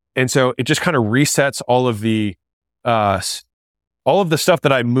neck. And so it just kind of resets all of the stuff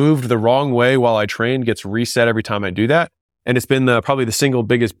that I moved the wrong way while I trained gets reset every time I do that. And it's been probably the single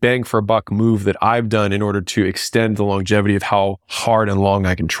biggest bang for a buck move that I've done in order to extend the longevity of how hard and long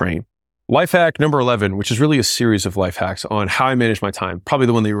I can train. Life hack number 11, which is really a series of life hacks on how I manage my time, probably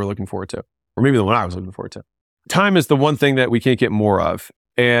the one that you were looking forward to, or maybe the one I was looking forward to. Time is the one thing that we can't get more of.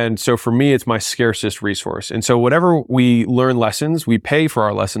 And so for me, it's my scarcest resource. And so whenever we learn lessons, we pay for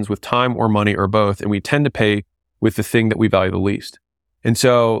our lessons with time or money or both. And we tend to pay with the thing that we value the least. And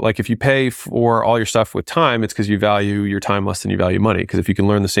so like if you pay for all your stuff with time, it's because you value your time less than you value money. Because if you can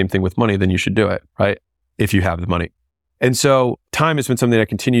learn the same thing with money, then you should do it, right? If you have the money. And so time has been something that I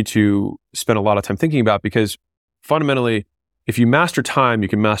continue to spend a lot of time thinking about because fundamentally, if you master time, you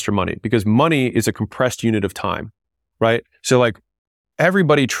can master money because money is a compressed unit of time, right? So like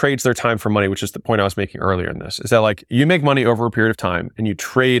everybody trades their time for money, which is the point I was making earlier in this, is that like you make money over a period of time and you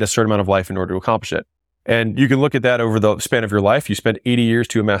trade a certain amount of life in order to accomplish it. And you can look at that over the span of your life. You spent 80 years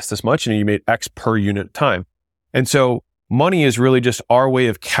to amass this much and you made X per unit of time. And so money is really just our way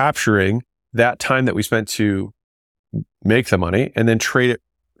of capturing that time that we spent to make the money and then trade it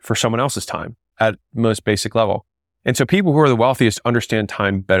for someone else's time at most basic level. And so people who are the wealthiest understand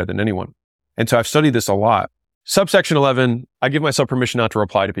time better than anyone. And so I've studied this a lot. Subsection 11, I give myself permission not to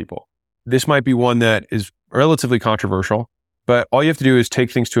reply to people. This might be one that is relatively controversial, but all you have to do is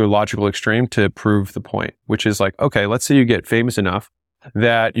take things to a logical extreme to prove the point, which is like, okay, let's say you get famous enough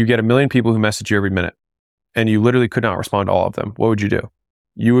that you get 1 million people who message you every minute and you literally could not respond to all of them. What would you do?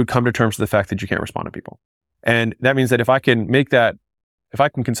 You would come to terms with the fact that you can't respond to people. And that means that if I can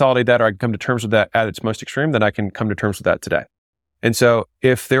consolidate that or I can come to terms with that at its most extreme, then I can come to terms with that today. And so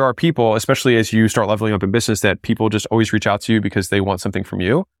if there are people, especially as you start leveling up in business, that people just always reach out to you because they want something from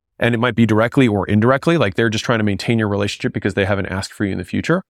you, and it might be directly or indirectly, like they're just trying to maintain your relationship because they haven't asked for you in the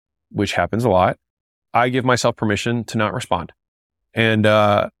future, which happens a lot, I give myself permission to not respond. And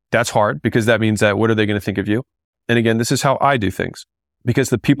that's hard because that means that what are they going to think of you? And again, this is how I do things, because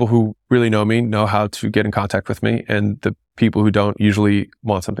the people who really know me know how to get in contact with me, and the people who don't usually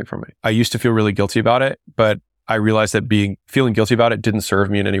want something from me. I used to feel really guilty about it, but I realized that feeling guilty about it didn't serve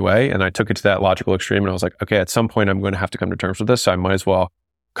me in any way. And I took it to that logical extreme. And I was like, okay, at some point I'm going to have to come to terms with this. So I might as well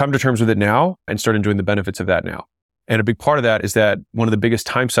come to terms with it now and start enjoying the benefits of that now. And a big part of that is that one of the biggest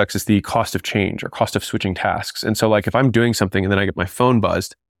time sucks is the cost of change or cost of switching tasks. And so like if I'm doing something and then I get my phone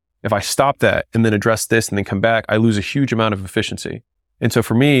buzzed, if I stop that and then address this and then come back, I lose a huge amount of efficiency. And so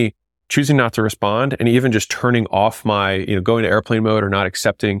for me, choosing not to respond and even just turning off my, going to airplane mode or not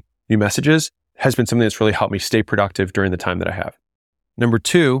accepting new messages has been something that's really helped me stay productive during the time that I have. Number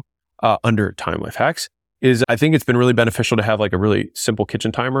two, under time life hacks, is I think it's been really beneficial to have like a really simple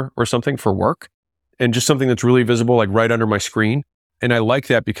kitchen timer or something for work, and just something that's really visible, like right under my screen. And I like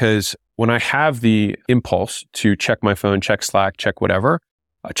that because when I have the impulse to check my phone, check Slack, check whatever,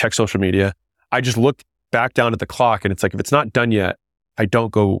 check social media, I just look back down at the clock and it's like, if it's not done yet, I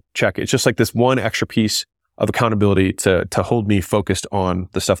don't go check it. It's just like this one extra piece of accountability to hold me focused on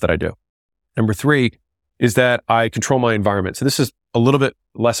the stuff that I do. Number three is that I control my environment. So this is a little bit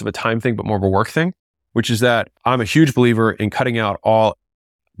less of a time thing, but more of a work thing, which is that I'm a huge believer in cutting out all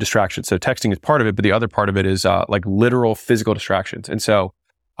distractions. So texting is part of it, but the other part of it is like literal physical distractions. And so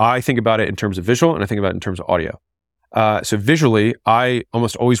I think about it in terms of visual and I think about it in terms of audio. So visually, I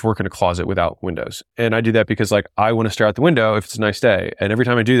almost always work in a closet without windows. And I do that because like I want to stare out the window if it's a nice day. And every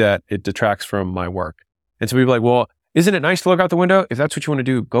time I do that, it detracts from my work. And so people are like, well, isn't it nice to look out the window? If that's what you want to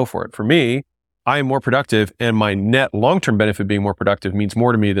do, go for it. For me, I am more productive, and my net long-term benefit being more productive means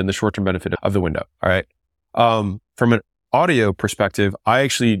more to me than the short-term benefit of the window. All right. From an audio perspective, I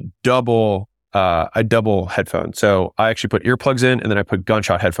actually double headphones. So I actually put earplugs in and then I put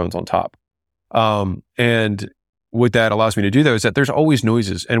gunshot headphones on top. And what that allows me to do though is that there's always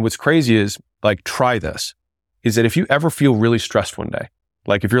noises. And what's crazy is like, try this, is that if you ever feel really stressed one day,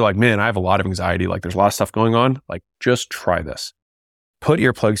 like if you're like, man, I have a lot of anxiety, like there's a lot of stuff going on, like just try this. Put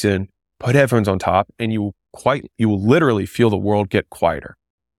earplugs in, put headphones on top, and you will literally feel the world get quieter.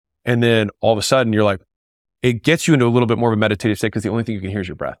 And then all of a sudden you're like, it gets you into a little bit more of a meditative state because the only thing you can hear is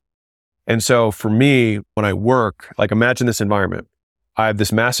your breath. And so for me, when I work, like imagine this environment. I have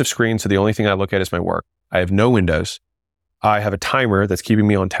this massive screen, so the only thing I look at is my work. I have no windows. I have a timer that's keeping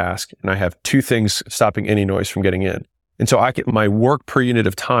me on task, and I have two things stopping any noise from getting in. And so I get my work per unit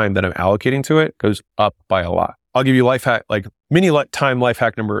of time that I'm allocating to it goes up by a lot. I'll give you life hack, like time life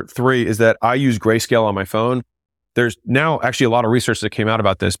hack number 3 is that I use grayscale on my phone. There's now actually a lot of research that came out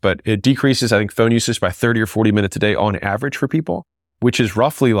about this, but it decreases, I think, phone usage by 30 or 40 minutes a day on average for people, which is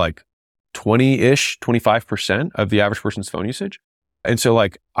roughly like 20-ish, 25% of the average person's phone usage. And so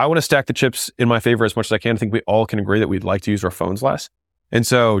like, I want to stack the chips in my favor as much as I can. I think we all can agree that we'd like to use our phones less. And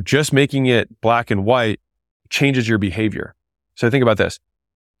so just making it black and white changes your behavior. So think about this.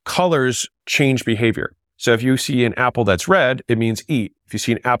 Colors change behavior. So if you see an apple that's red, it means eat. If you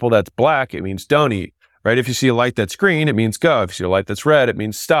see an apple that's black, it means don't eat, right? If you see a light that's green, it means go. If you see a light that's red, it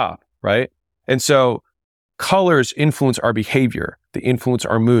means stop, right? And so colors influence our behavior. They influence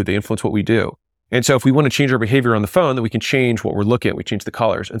our mood. They influence what we do. And so if we want to change our behavior on the phone, then we can change what we're looking at. We change the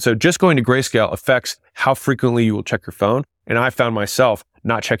colors. And so just going to grayscale affects how frequently you will check your phone. And I found myself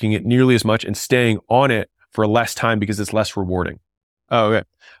not checking it nearly as much and staying on it for less time because it's less rewarding. Oh, okay.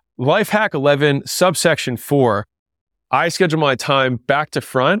 Life hack 11, subsection 4. I schedule my time back to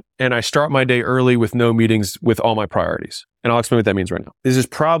front and I start my day early with no meetings with all my priorities. And I'll explain what that means right now. This is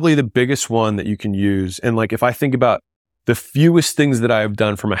probably the biggest one that you can use. And like, if I think about the fewest things that I have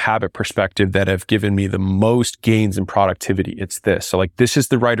done from a habit perspective that have given me the most gains in productivity, it's this. So like, this is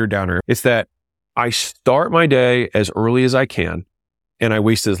the writer downer. It's that I start my day as early as I can and I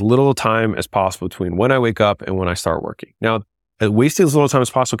waste as little time as possible between when I wake up and when I start working. Now, wasting as little time as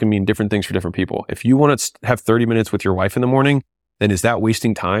possible can mean different things for different people. If you want to have 30 minutes with your wife in the morning, then is that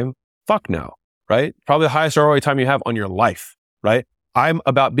wasting time? Fuck no, right? Probably the highest ROI time you have on your life, right? I'm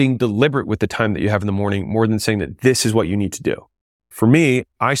about being deliberate with the time that you have in the morning more than saying that this is what you need to do. For me,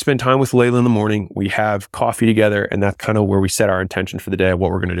 I spend time with Layla in the morning. We have coffee together, and that's kind of where we set our intention for the day of what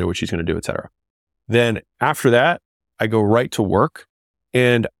we're going to do, what she's going to do, et cetera. Then after that, I go right to work.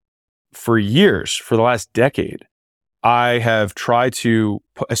 And for years, for the last decade, I have tried to,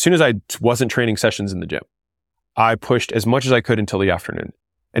 as soon as I wasn't training sessions in the gym, I pushed as much as I could until the afternoon.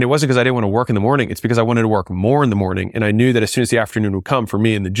 And it wasn't because I didn't want to work in the morning. It's because I wanted to work more in the morning. And I knew that as soon as the afternoon would come for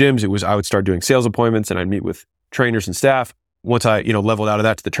me in the gyms, I would start doing sales appointments and I'd meet with trainers and staff. Once I, leveled out of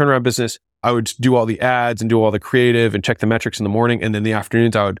that to the turnaround business, I would do all the ads and do all the creative and check the metrics in the morning. And then the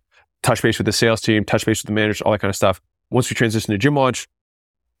afternoons, I would touch base with the sales team, touch base with the managers, all that kind of stuff. Once we transitioned to gym launch,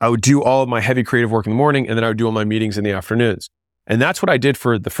 I would do all of my heavy creative work in the morning, and then I would do all my meetings in the afternoons. And that's what I did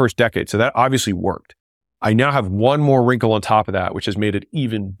for the first decade. So that obviously worked. I now have one more wrinkle on top of that, which has made it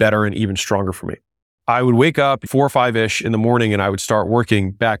even better and even stronger for me. I would wake up 4 or 5-ish in the morning and I would start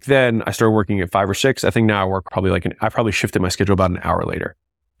working. Back then, I started working at 5 or 6. I think now I work I probably shifted my schedule about an hour later.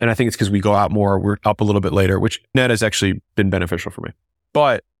 And I think it's because we go out more, we're up a little bit later, which net has actually been beneficial for me.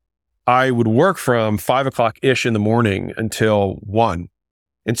 But I would work from 5 o'clock-ish in the morning until 1.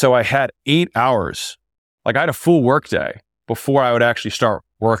 And so I had 8 hours. I had a full work day before I would actually start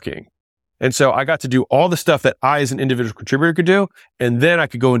working. And so I got to do all the stuff that I as an individual contributor could do. And then I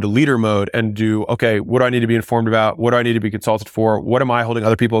could go into leader mode and do, okay, what do I need to be informed about? What do I need to be consulted for? What am I holding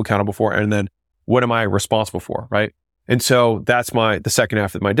other people accountable for? And then what am I responsible for, right? And so that's the second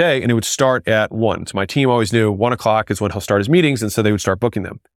half of my day. And it would start at 1. So my team always knew 1 o'clock is when he'll start his meetings. And so they would start booking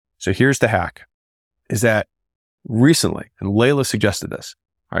them. So here's the hack, is that recently, and Layla suggested this.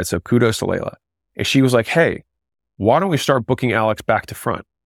 All right, so kudos to Layla. And she was like, hey, why don't we start booking Alex back to front?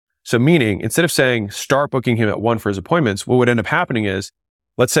 So meaning, instead of saying start booking him at 1 for his appointments, what would end up happening is,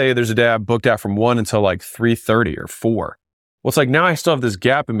 let's say there's a day I booked out from 1 until 3:30 or 4. Well, it's now I still have this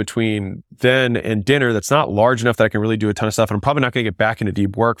gap in between then and dinner that's not large enough that I can really do a ton of stuff. And I'm probably not going to get back into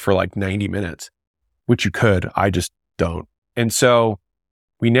deep work for 90 minutes, which you could. I just don't. And so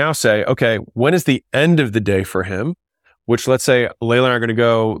we now say, okay, when is the end of the day for him? Which let's say Layla and I are going to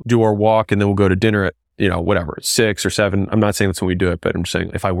go do our walk and then we'll go to dinner at, 6 or 7. I'm not saying that's when we do it, but I'm just saying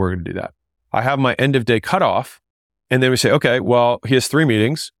if I were going to do that. I have my end of day cutoff. And then we say, okay, well, he has 3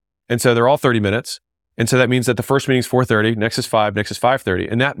 meetings. And so they're all 30 minutes. And so that means that the first meeting is 4:30, next is 5, next is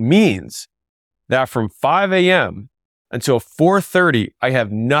 5:30. And that means that from 5 a.m. until 4:30, I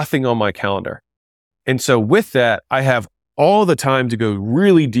have nothing on my calendar. And so with that, I have all the time to go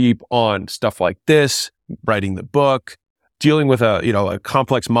really deep on stuff like this, writing the book, dealing with a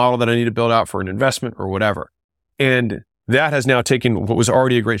complex model that I need to build out for an investment or whatever. And that has now taken what was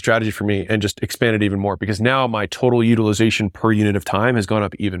already a great strategy for me and just expanded even more, because now my total utilization per unit of time has gone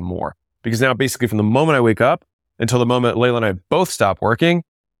up even more. Because now basically from the moment I wake up until the moment Layla and I both stop working,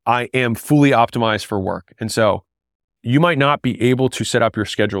 I am fully optimized for work. And so you might not be able to set up your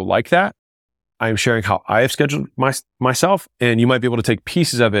schedule like that. I am sharing how I have scheduled myself, and you might be able to take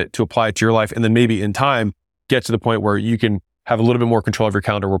pieces of it to apply it to your life. And then maybe in time, get to the point where you can have a little bit more control of your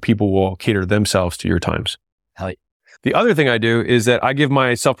calendar, where people will cater themselves to your times. Hell yeah. The other thing I do is that I give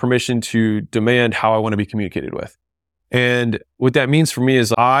myself permission to demand how I want to be communicated with. And what that means for me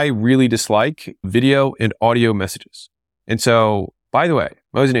is I really dislike video and audio messages. And so, by the way,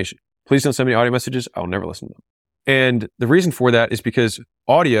 Hormozi Nation, please don't send me audio messages. I'll never listen to them. And the reason for that is because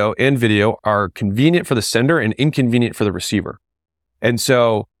audio and video are convenient for the sender and inconvenient for the receiver. And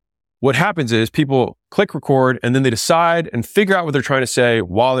so what happens is people click record and then they decide and figure out what they're trying to say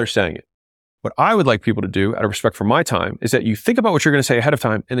while they're saying it. What I would like people to do, out of respect for my time, is that you think about what you're going to say ahead of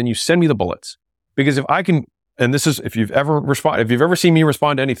time and then you send me the bullets. Because if I can, and this is, if you've ever seen me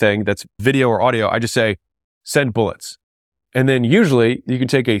respond to anything that's video or audio, I just say, send bullets. And then usually you can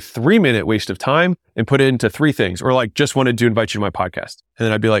take a 3-minute waste of time and put it into 3 things, or just wanted to invite you to my podcast. And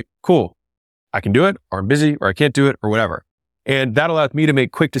then I'd be like, cool, I can do it, or I'm busy, or I can't do it, or whatever. And that allowed me to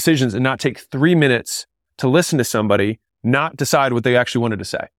make quick decisions and not take 3 minutes to listen to somebody, not decide what they actually wanted to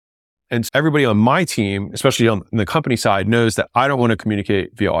say. And everybody on my team, especially on the company side, knows that I don't want to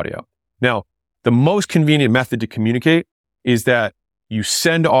communicate via audio. Now, the most convenient method to communicate is that you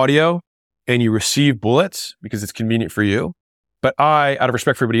send audio and you receive bullets because it's convenient for you. But I, out of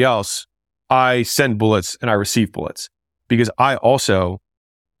respect for everybody else, I send bullets and I receive bullets because I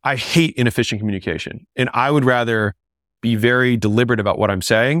hate inefficient communication. And I would rather be very deliberate about what I'm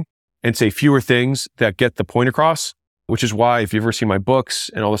saying and say fewer things that get the point across, which is why if you've ever seen my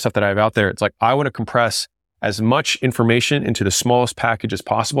books and all the stuff that I have out there, it's I want to compress as much information into the smallest package as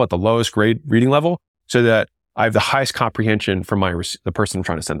possible at the lowest grade reading level so that I have the highest comprehension from the person I'm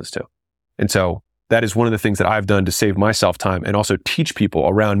trying to send this to. And so that is one of the things that I've done to save myself time and also teach people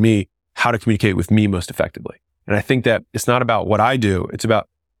around me how to communicate with me most effectively. And I think that it's not about what I do. It's about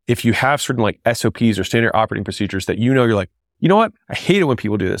if you have certain SOPs or standard operating procedures that you're you know what? I hate it when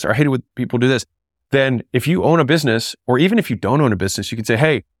people do this, or I hate it when people do this. Then if you own a business, or even if you don't own a business, you can say,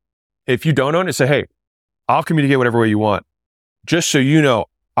 hey, if you don't own it, say, hey, I'll communicate whatever way you want. Just so you know,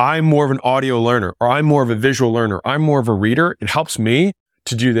 I'm more of an audio learner, or I'm more of a visual learner, I'm more of a reader. It helps me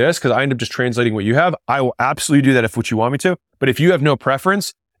to do this because I end up just translating what you have. I will absolutely do that if what you want me to. But if you have no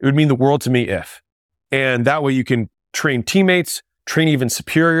preference, it would mean the world to me if. And that way you can train teammates, train even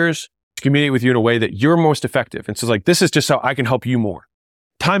superiors to communicate with you in a way that you're most effective. And so it's like, this is just how I can help you more.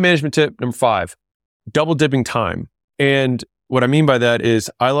 Time management tip number 5, double dipping time. And what I mean by that is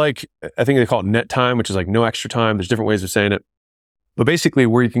I think they call it net time, which is like no extra time. There's different ways of saying it. But basically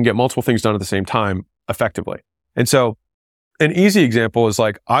where you can get multiple things done at the same time effectively. And so an easy example is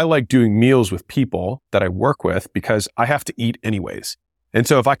like, I like doing meals with people that I work with because I have to eat anyways. And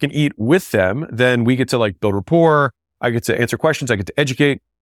so if I can eat with them, then we get to like build rapport. I get to answer questions. I get to educate,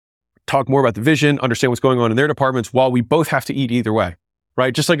 talk more about the vision, understand what's going on in their departments while we both have to eat either way,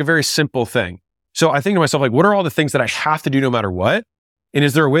 right? Just like a very simple thing. So I think to myself, like, what are all the things that I have to do no matter what? And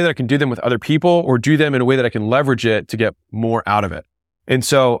is there a way that I can do them with other people or do them in a way that I can leverage it to get more out of it? And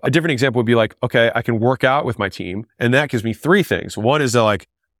so a different example would be like, okay, I can work out with my team. And that gives me 3 things. One is that like,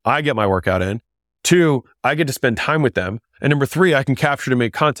 I get my workout in. 2, I get to spend time with them. And number 3, I can capture to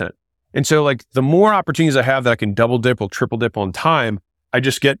make content. And so like the more opportunities I have that I can double dip or triple dip on time, I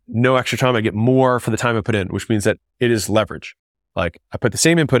just get no extra time. I get more for the time I put in, which means that it is leverage. Like I put the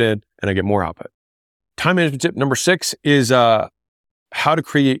same input in and I get more output. Time management tip number 6 is how to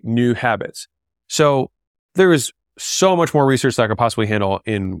create new habits. So there is so much more research that I could possibly handle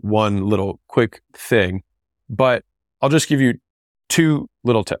in one little quick thing, but I'll just give you 2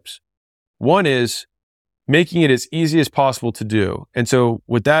 little tips. One is making it as easy as possible to do. And so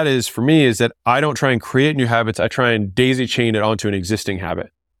what that is for me is that I don't try and create new habits. I try and daisy chain it onto an existing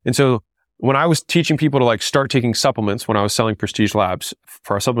habit. And so when I was teaching people to like start taking supplements, when I was selling Prestige Labs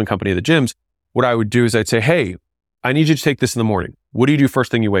for our supplement company at the gyms, what I would do is I'd say, hey, I need you to take this in the morning. What do you do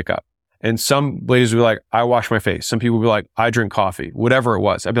first thing you wake up? And some ladies would be like, I wash my face. Some people would be like, I drink coffee, whatever it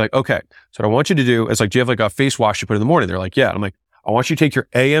was. I'd be like, okay, so what I want you to do is like, do you have like a face wash you put in the morning? They're like, yeah. I'm like, I want you to take your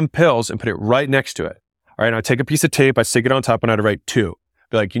AM pills and put it right next to it. All right. And I'd take a piece of tape, I'd stick it on top and I'd write 2.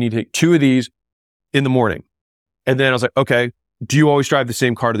 Be like, you need to take 2 of these in the morning. And then I was like, okay, do you always drive the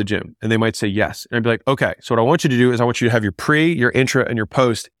same car to the gym? And they might say yes. And I'd be like, okay, so what I want you to do is I want you to have your pre, your intra, and your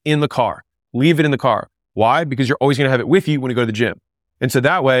post in the car. Leave it in the car. Why? Because you're always going to have it with you when you go to the gym. And so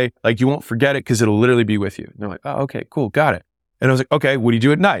that way, like you won't forget it because it'll literally be with you. And they're like, oh, okay, cool, got it. And I was like, okay, what do you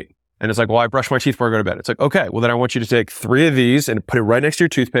do at night? And it's like, well, I brush my teeth before I go to bed. It's like, okay, well then I want you to take 3 of these and put it right next to your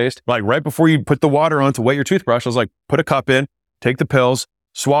toothpaste. Like right before you put the water on to wet your toothbrush, I was like, put a cup in, take the pills,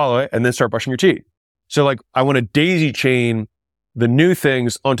 swallow it, and then start brushing your teeth. So like, I want to daisy chain the new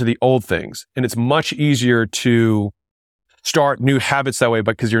things onto the old things. And it's much easier to start new habits that way,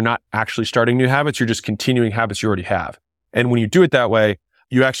 but because you're not actually starting new habits, you're just continuing habits you already have. And when you do it that way,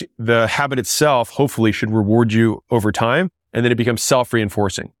 the habit itself hopefully should reward you over time. And then it becomes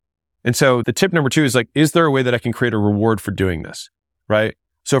self-reinforcing. And so the tip number 2 is like, is there a way that I can create a reward for doing this? Right?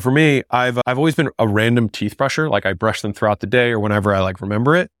 So for me, I've always been a random teeth brusher. Like I brush them throughout the day or whenever I like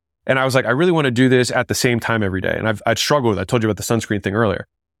remember it. And I was like, I really want to do this at the same time every day. And I'd struggled with it. I told you about the sunscreen thing earlier.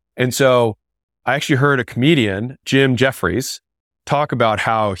 And so I actually heard a comedian, Jim Jeffries, talk about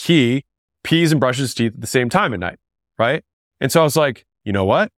how he pees and brushes his teeth at the same time at night. Right? And so I was like, you know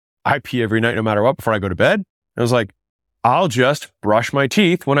what? I pee every night no matter what before I go to bed. And I was like, I'll just brush my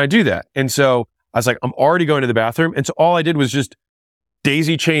teeth when I do that. And so I was like, I'm already going to the bathroom. And so all I did was just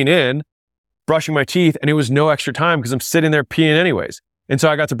daisy chain in, brushing my teeth, and it was no extra time because I'm sitting there peeing anyways. And so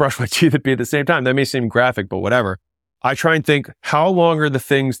I got to brush my teeth and pee at the same time. That may seem graphic, but whatever. I try and think, how long are the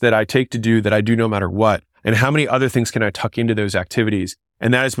things that I take to do that I do no matter what? And how many other things can I tuck into those activities?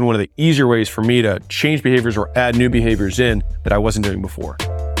 And that has been one of the easier ways for me to change behaviors or add new behaviors in that I wasn't doing before.